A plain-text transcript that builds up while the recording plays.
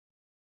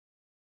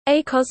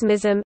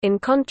Acosmism, in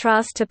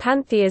contrast to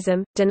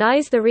pantheism,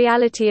 denies the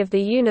reality of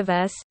the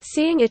universe,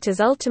 seeing it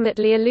as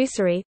ultimately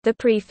illusory. The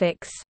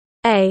prefix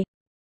a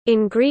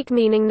in Greek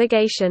meaning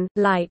negation,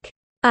 like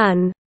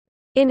un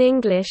in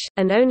English,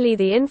 and only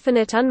the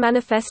infinite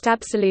unmanifest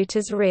absolute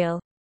as real.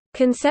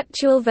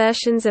 Conceptual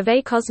versions of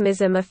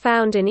acosmism are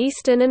found in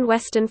Eastern and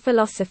Western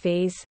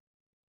philosophies.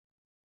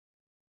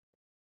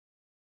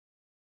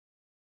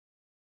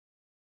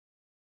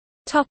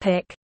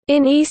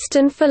 In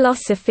Eastern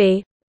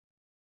philosophy,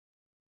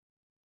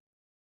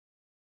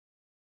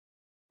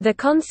 the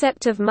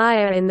concept of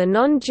Maya in the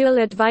non-dual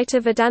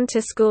Advaita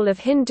Vedanta school of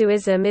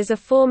Hinduism is a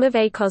form of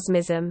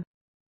acosmism.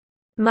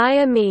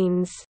 Maya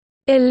means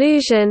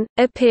illusion,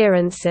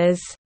 appearances.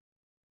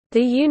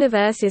 The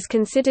universe is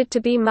considered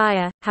to be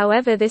Maya,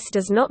 however this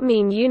does not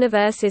mean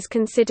universe is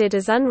considered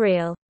as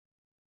unreal.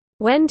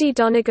 Wendy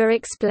Doniger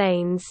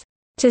explains,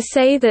 "To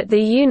say that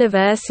the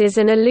universe is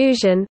an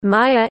illusion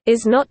Maya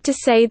is not to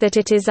say that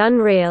it is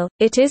unreal,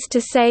 it is to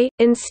say,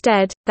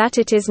 instead, that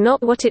it is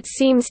not what it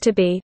seems to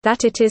be,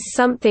 that it is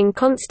something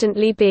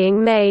constantly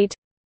being made.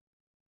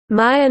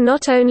 Maya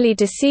not only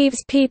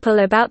deceives people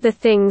about the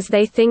things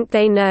they think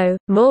they know,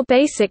 more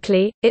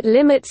basically, it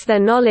limits their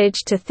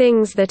knowledge to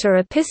things that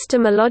are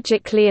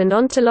epistemologically and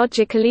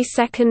ontologically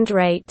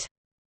second-rate."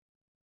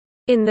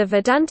 In the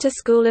Vedanta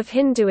school of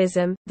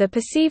Hinduism, the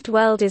perceived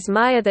world is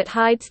Maya that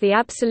hides the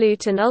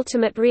absolute and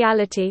ultimate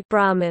reality,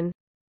 Brahman.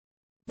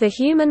 The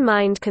human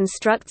mind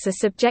constructs a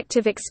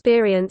subjective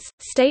experience,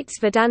 states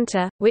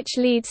Vedanta, which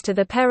leads to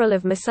the peril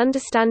of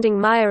misunderstanding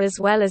Maya as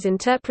well as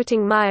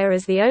interpreting Maya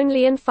as the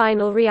only and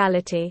final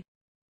reality.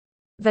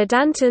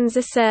 Vedantins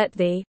assert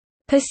the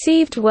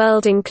perceived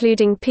world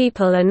including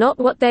people are not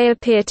what they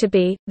appear to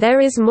be, there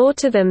is more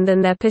to them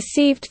than their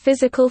perceived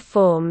physical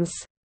forms.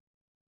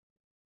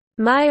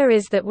 Maya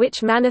is that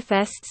which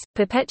manifests,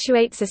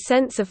 perpetuates a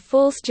sense of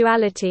false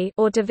duality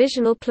or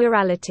divisional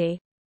plurality.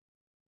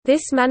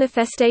 This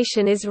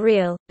manifestation is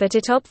real, but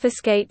it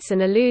obfuscates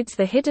and eludes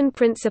the hidden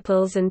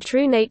principles and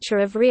true nature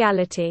of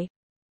reality.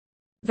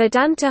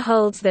 Vedanta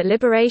holds that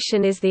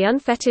liberation is the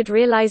unfettered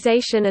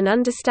realization and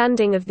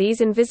understanding of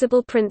these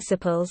invisible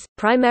principles,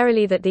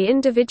 primarily that the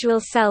individual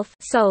self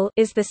soul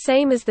is the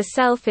same as the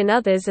self in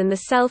others and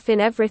the self in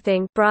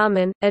everything.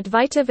 Brahman.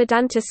 Advaita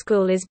Vedanta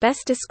school is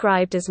best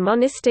described as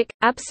monistic,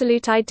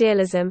 absolute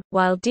idealism,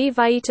 while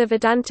Dvaita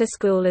Vedanta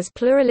school as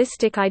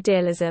pluralistic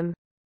idealism.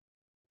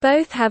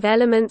 Both have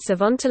elements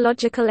of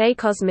ontological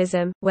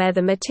acosmism, where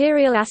the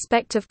material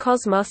aspect of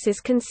cosmos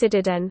is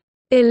considered an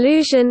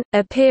illusion,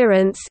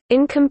 appearance,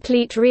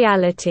 incomplete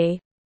reality,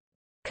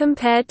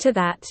 compared to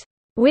that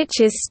which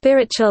is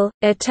spiritual,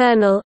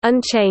 eternal,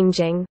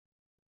 unchanging.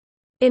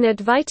 In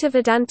Advaita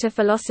Vedanta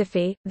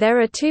philosophy,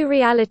 there are two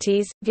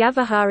realities,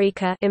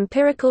 vyavaharika,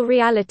 empirical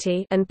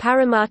reality, and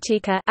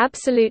paramartika,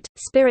 absolute,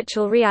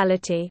 spiritual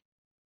reality.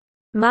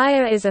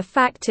 Maya is a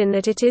fact in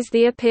that it is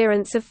the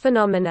appearance of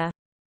phenomena.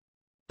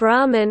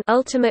 Brahman,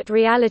 ultimate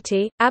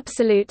reality,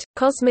 absolute,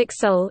 cosmic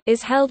soul,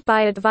 is held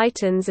by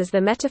Advaitins as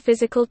the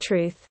metaphysical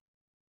truth.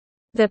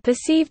 The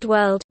perceived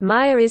world,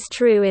 Maya, is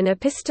true in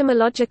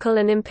epistemological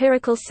and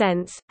empirical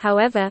sense,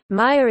 however,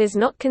 Maya is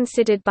not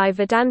considered by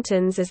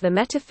Vedantins as the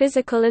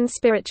metaphysical and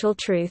spiritual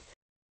truth.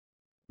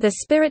 The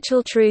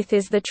spiritual truth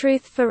is the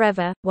truth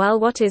forever, while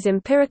what is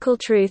empirical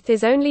truth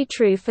is only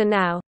true for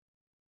now.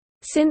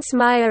 Since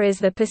Maya is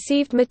the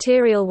perceived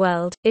material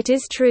world, it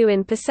is true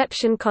in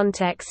perception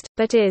context,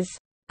 but is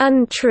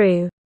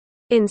untrue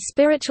in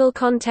spiritual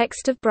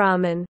context of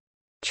Brahman.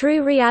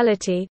 True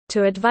reality, to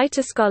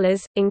Advaita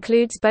scholars,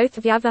 includes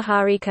both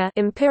vyavaharika,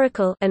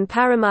 empirical, and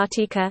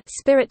paramartika,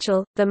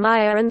 spiritual, the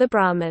Maya and the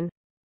Brahman.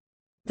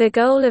 The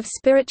goal of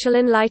spiritual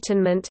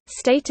enlightenment,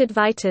 state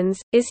Advaitins,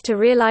 is to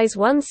realize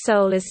one's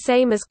soul as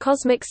same as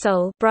cosmic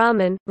soul,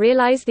 Brahman,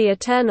 realize the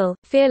eternal,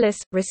 fearless,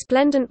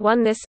 resplendent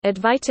oneness.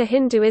 Advaita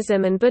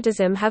Hinduism and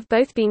Buddhism have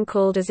both been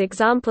called as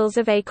examples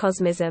of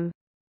acosmism.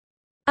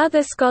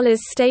 Other scholars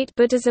state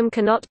Buddhism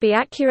cannot be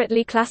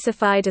accurately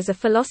classified as a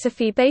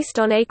philosophy based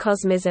on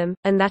acosmism,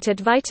 and that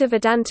Advaita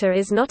Vedanta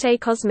is not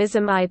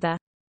acosmism either.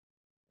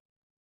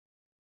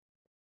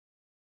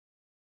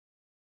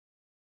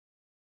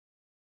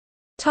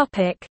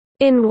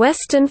 In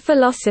Western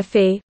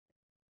philosophy,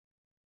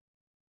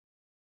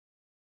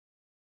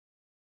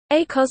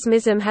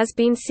 acosmism has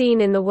been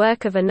seen in the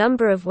work of a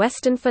number of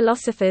Western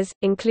philosophers,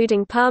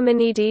 including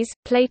Parmenides,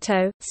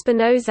 Plato,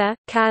 Spinoza,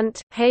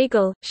 Kant,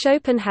 Hegel,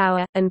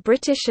 Schopenhauer, and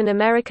British and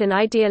American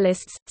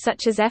idealists,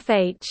 such as F.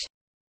 H.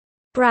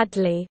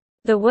 Bradley.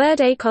 The word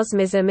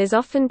acosmism is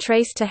often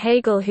traced to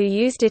Hegel, who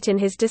used it in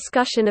his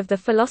discussion of the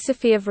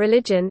philosophy of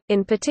religion,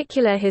 in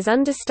particular his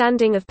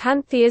understanding of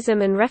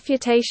pantheism and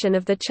refutation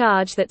of the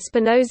charge that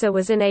Spinoza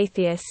was an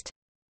atheist.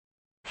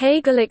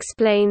 Hegel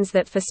explains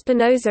that for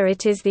Spinoza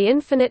it is the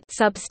infinite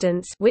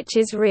substance which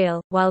is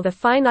real, while the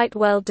finite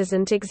world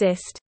doesn't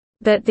exist.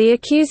 But the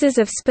accusers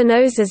of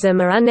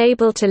Spinozism are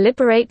unable to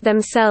liberate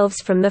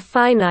themselves from the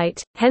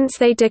finite, hence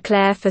they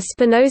declare for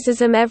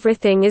Spinozism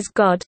everything is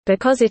God,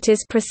 because it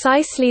is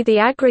precisely the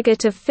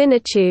aggregate of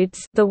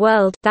finitudes, the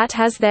world, that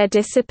has there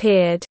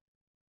disappeared.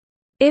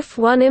 if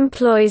one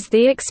employs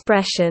the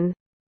expression,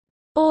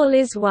 all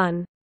is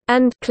one,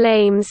 and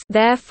claims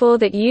therefore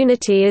that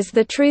unity is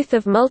the truth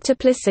of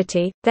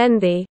multiplicity, then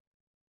the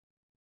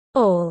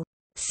all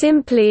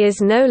simply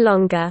is no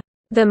longer.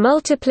 The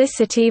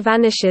multiplicity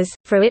vanishes,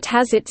 for it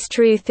has its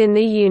truth in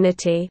the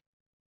unity.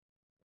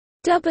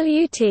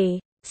 W.T.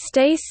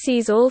 Stace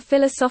sees all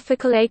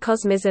philosophical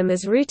acosmism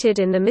as rooted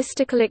in the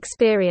mystical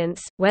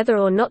experience, whether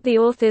or not the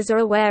authors are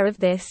aware of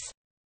this.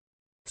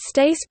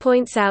 Stace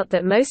points out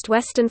that most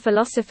Western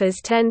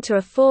philosophers tend to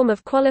a form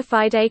of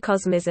qualified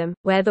acosmism,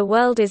 where the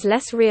world is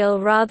less real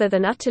rather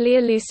than utterly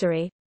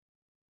illusory.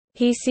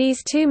 He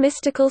sees two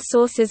mystical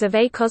sources of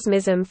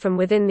acosmism from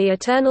within the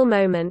eternal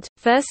moment.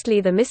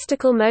 Firstly, the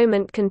mystical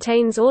moment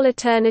contains all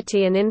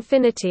eternity and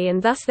infinity,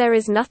 and thus there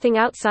is nothing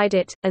outside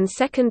it, and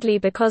secondly,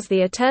 because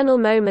the eternal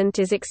moment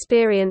is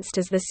experienced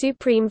as the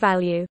supreme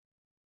value.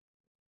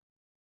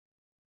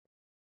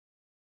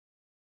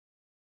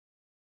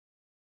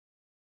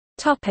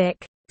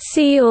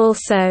 See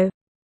also: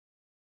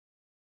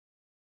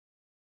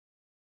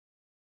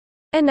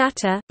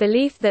 Anatta,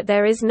 belief that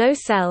there is no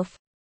self;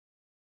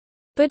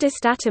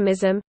 Buddhist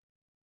atomism;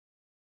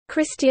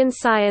 Christian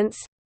Science;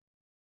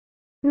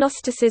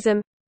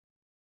 Gnosticism;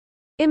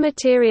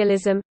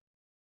 Immaterialism;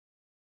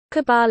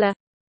 Kabbalah;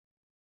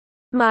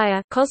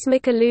 Maya,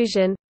 cosmic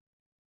illusion;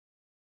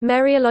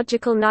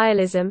 Mereological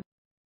nihilism;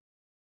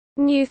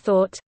 New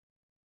Thought;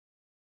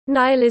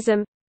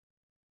 Nihilism;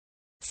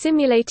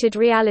 Simulated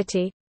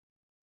reality;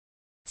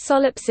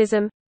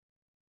 Solipsism;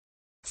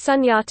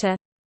 Sunyata;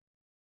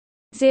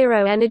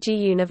 Zero-energy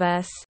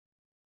universe.